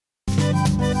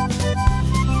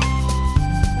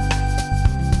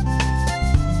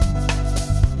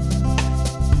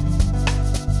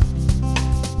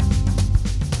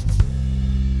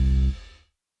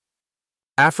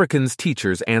Afrikaans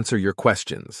teachers answer your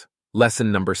questions.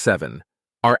 Lesson number 7.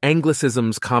 Are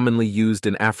Anglicisms commonly used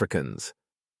in Afrikaans?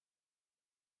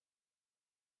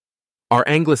 Are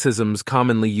Anglicisms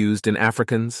commonly used in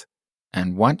Afrikaans?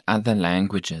 And what other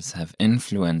languages have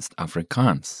influenced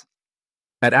Afrikaans?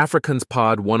 At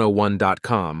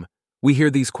AfrikaansPod101.com, we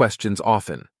hear these questions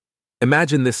often.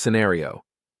 Imagine this scenario.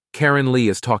 Karen Lee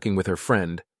is talking with her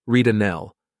friend, Rita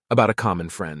Nell, about a common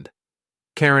friend.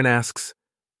 Karen asks,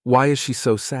 "Why is she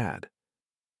so sad?"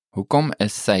 Hoekom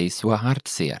is sy so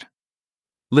hartseer?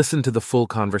 Listen to the full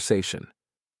conversation.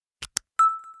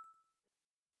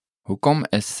 Hoekom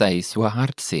is sy so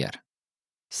hartseer?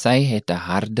 Sy het 'n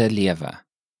harde lewe.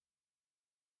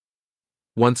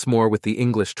 Once more with the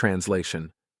English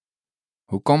translation.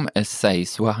 Hoekom is sy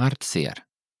so hartseer?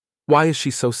 Why is she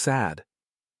so sad?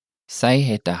 Sy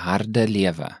het 'n harde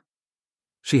lewe.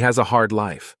 She has a hard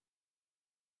life.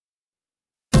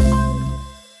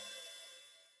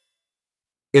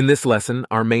 In this lesson,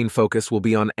 our main focus will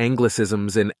be on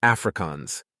Anglicisms in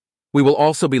Afrikaans. We will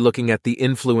also be looking at the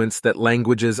influence that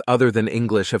languages other than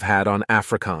English have had on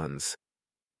Afrikaans.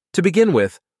 To begin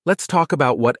with, let's talk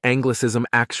about what Anglicism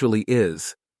actually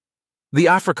is. The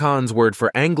Afrikaans word for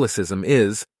Anglicism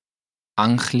is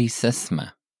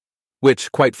Anglicisme.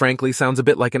 which, quite frankly, sounds a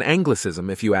bit like an Anglicism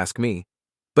if you ask me.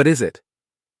 But is it?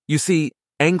 You see,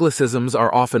 Anglicisms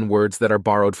are often words that are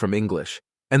borrowed from English,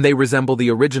 and they resemble the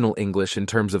original English in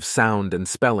terms of sound and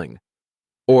spelling.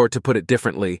 Or, to put it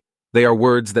differently, they are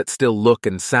words that still look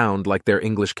and sound like their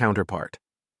English counterpart.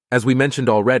 As we mentioned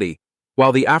already,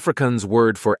 while the Afrikaans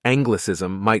word for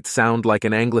Anglicism might sound like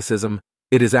an Anglicism,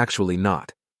 it is actually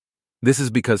not. This is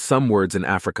because some words in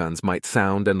Afrikaans might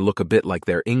sound and look a bit like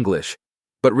their English,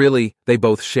 but really, they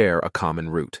both share a common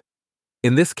root.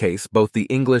 In this case, both the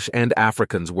English and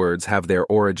Afrikaans words have their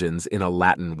origins in a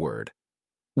Latin word.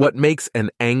 What makes an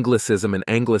Anglicism an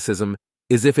Anglicism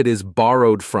is if it is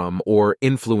borrowed from or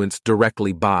influenced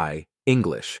directly by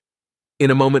English.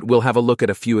 In a moment, we'll have a look at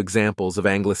a few examples of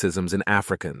Anglicisms in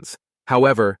Afrikaans.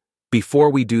 However, before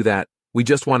we do that, we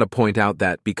just want to point out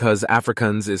that because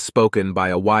Afrikaans is spoken by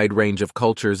a wide range of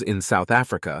cultures in South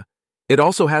Africa, it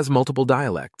also has multiple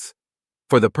dialects.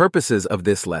 For the purposes of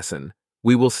this lesson,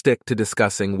 we will stick to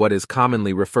discussing what is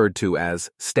commonly referred to as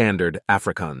Standard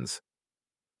Afrikaans.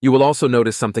 You will also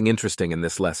notice something interesting in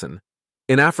this lesson.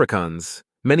 In Afrikaans,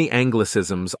 many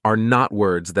Anglicisms are not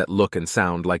words that look and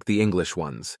sound like the English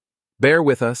ones. Bear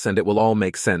with us and it will all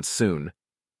make sense soon.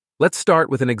 Let's start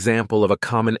with an example of a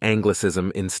common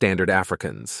Anglicism in Standard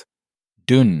Afrikaans.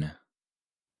 Doen.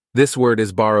 This word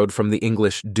is borrowed from the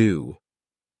English do.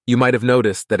 You might have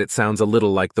noticed that it sounds a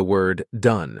little like the word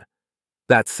done.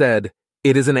 That said,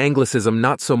 it is an Anglicism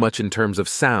not so much in terms of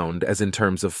sound as in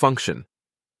terms of function.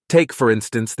 Take, for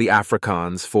instance, the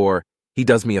Afrikaans for "he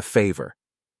does me a favor."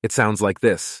 It sounds like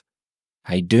this.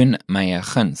 Hy doen my 'n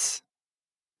guns.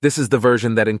 This is the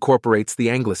version that incorporates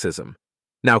the Anglicism.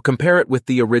 Now compare it with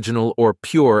the original or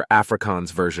pure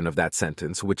Afrikaans version of that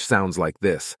sentence, which sounds like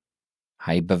this.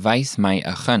 Hy bewys my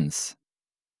 'n guns.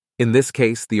 In this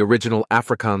case, the original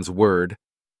Afrikaans word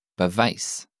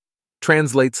Bewys.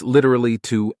 translates literally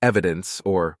to evidence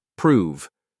or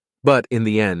prove. But in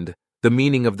the end, the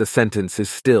meaning of the sentence is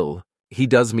still, "he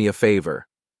does me a favor."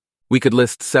 We could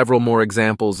list several more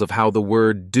examples of how the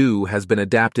word do has been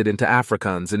adapted into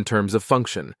Afrikaans in terms of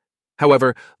function.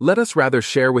 However, let us rather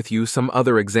share with you some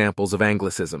other examples of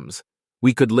Anglicisms.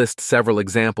 We could list several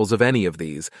examples of any of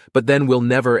these, but then we'll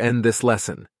never end this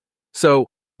lesson. So,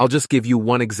 I'll just give you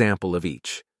one example of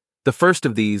each. The first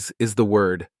of these is the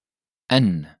word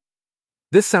In.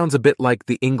 This sounds a bit like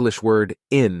the English word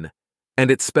in,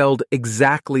 and it's spelled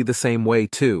exactly the same way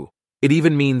too. It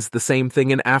even means the same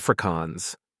thing in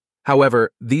Afrikaans.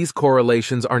 However, these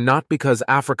correlations are not because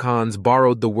Afrikaans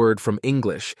borrowed the word from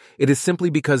English. It is simply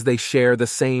because they share the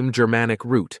same Germanic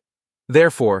root.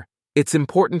 Therefore, it's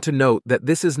important to note that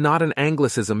this is not an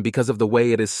Anglicism because of the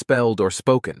way it is spelled or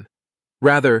spoken.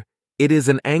 Rather, it is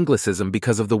an Anglicism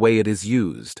because of the way it is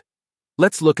used.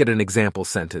 Let's look at an example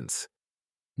sentence.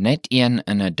 Net een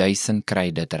in 1000 kry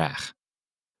dit reg.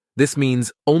 This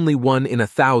means only 1 in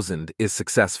 1,000 is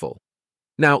successful.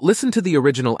 Now, listen to the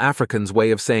original Afrikaans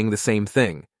way of saying the same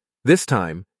thing. This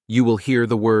time, you will hear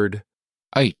the word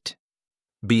Uit.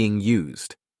 being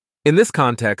used. In this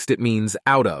context, it means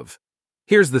out of.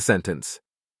 Here's the sentence.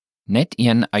 Net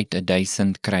een uit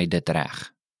 1000 kry dit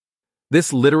reg.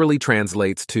 This literally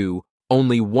translates to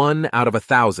only 1 out of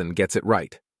 1,000 gets it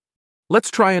right. Let's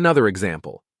try another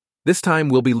example. This time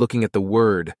we'll be looking at the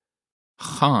word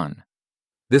Gaan.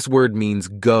 This word means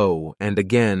go, and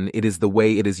again, it is the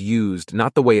way it is used,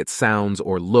 not the way it sounds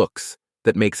or looks,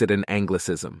 that makes it an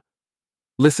Anglicism.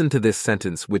 Listen to this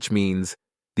sentence, which means,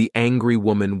 the angry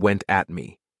woman went at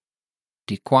me.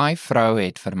 Die kwaai vrou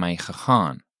het vir my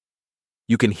gegaan.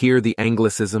 You can hear the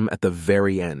Anglicism at the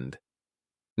very end.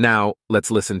 Now,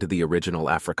 let's listen to the original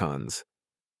Afrikaans.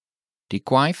 Die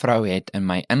kwaai vrou het in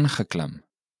my ingeklim.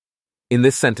 In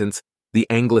this sentence, the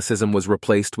Anglicism was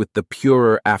replaced with the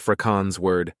purer Afrikaans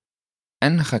word,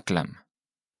 Ingeklim.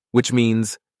 which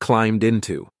means climbed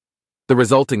into. The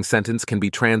resulting sentence can be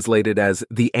translated as,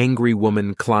 the angry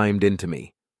woman climbed into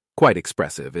me. Quite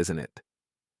expressive, isn't it?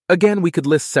 Again, we could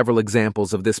list several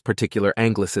examples of this particular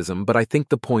Anglicism, but I think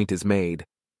the point is made.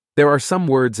 There are some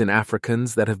words in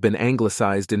Afrikaans that have been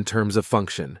anglicized in terms of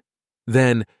function.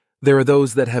 Then, there are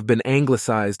those that have been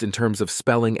anglicized in terms of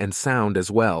spelling and sound as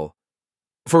well.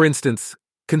 For instance,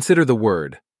 consider the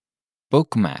word.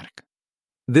 Boekmerk.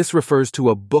 This refers to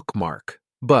a bookmark,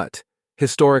 but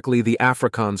historically the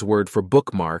Afrikaans word for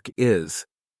bookmark is.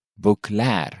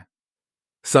 Boekleer.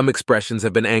 Some expressions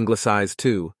have been anglicized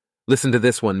too. Listen to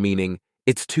this one, meaning,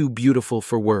 it's too beautiful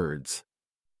for words.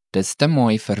 Dis te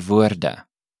mooi vir woorde.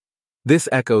 This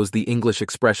echoes the English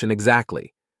expression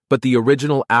exactly, but the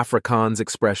original Afrikaans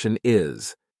expression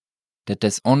is, Dit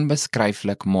is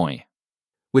onbeskryflik mooi.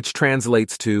 which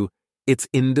translates to, it's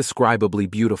indescribably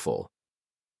beautiful.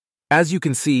 As you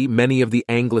can see, many of the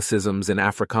Anglicisms in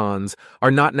Afrikaans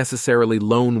are not necessarily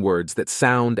loan words that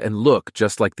sound and look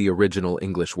just like the original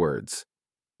English words.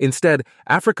 Instead,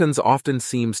 Afrikaans often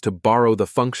seems to borrow the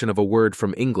function of a word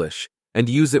from English and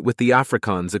use it with the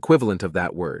Afrikaans equivalent of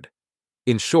that word.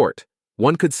 In short,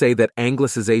 one could say that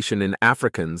Anglicization in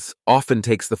Afrikaans often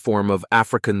takes the form of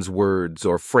Afrikaans words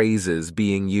or phrases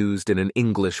being used in an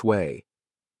English way.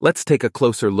 Let's take a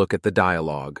closer look at the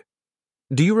dialogue.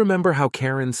 Do you remember how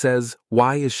Karen says,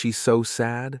 "Why is she so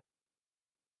sad?"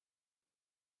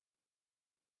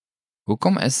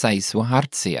 Hoekom is sy so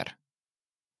hartseer?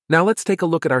 Now let's take a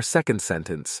look at our second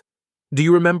sentence. Do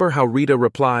you remember how Rita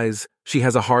replies, she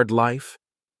has a hard life?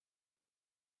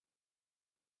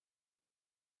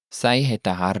 Sy het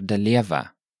 'n harde lewe.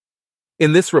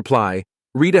 In this reply,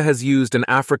 Rita has used an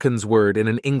Afrikaans word in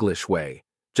an English way,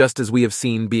 just as we have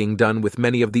seen being done with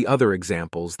many of the other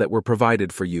examples that were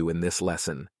provided for you in this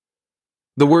lesson.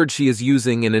 The word she is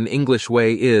using in an English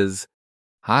way is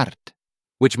Hard.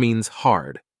 which means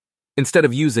hard. Instead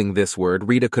of using this word,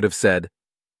 Rita could have said,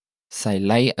 Sy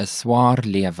lei 'n swaar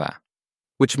lewe.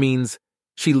 which means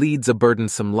she leads a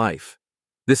burdensome life.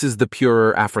 This is the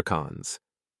purer Afrikaans.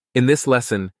 In this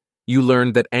lesson, you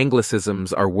learned that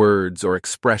Anglicisms are words or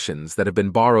expressions that have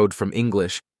been borrowed from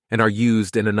English and are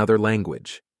used in another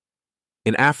language.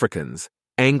 In Afrikaans,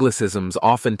 Anglicisms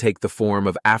often take the form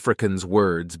of Afrikaans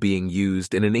words being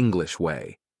used in an English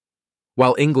way.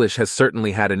 While English has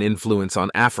certainly had an influence on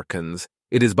Afrikaans,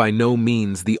 it is by no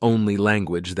means the only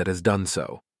language that has done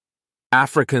so.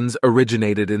 Afrikaans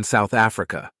originated in South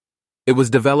Africa. It was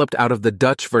developed out of the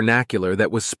Dutch vernacular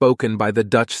that was spoken by the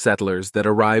Dutch settlers that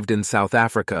arrived in South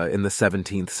Africa in the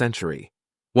 17th century.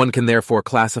 One can therefore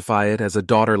classify it as a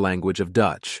daughter language of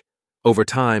Dutch. Over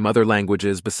time, other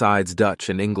languages besides Dutch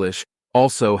and English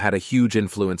also had a huge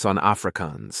influence on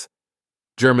Afrikaans.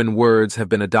 German words have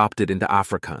been adopted into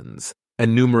Afrikaans,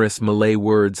 and numerous Malay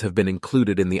words have been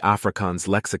included in the Afrikaans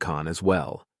lexicon as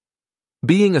well.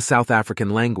 Being a South African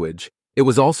language, it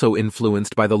was also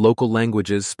influenced by the local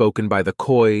languages spoken by the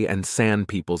Khoi and San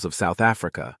peoples of South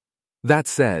Africa. That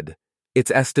said,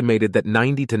 it's estimated that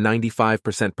 90 to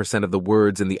 95% of the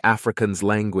words in the Afrikaans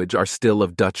language are still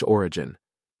of Dutch origin.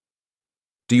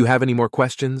 Do you have any more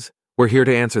questions? We're here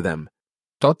to answer them.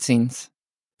 Totsiens.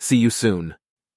 See you soon.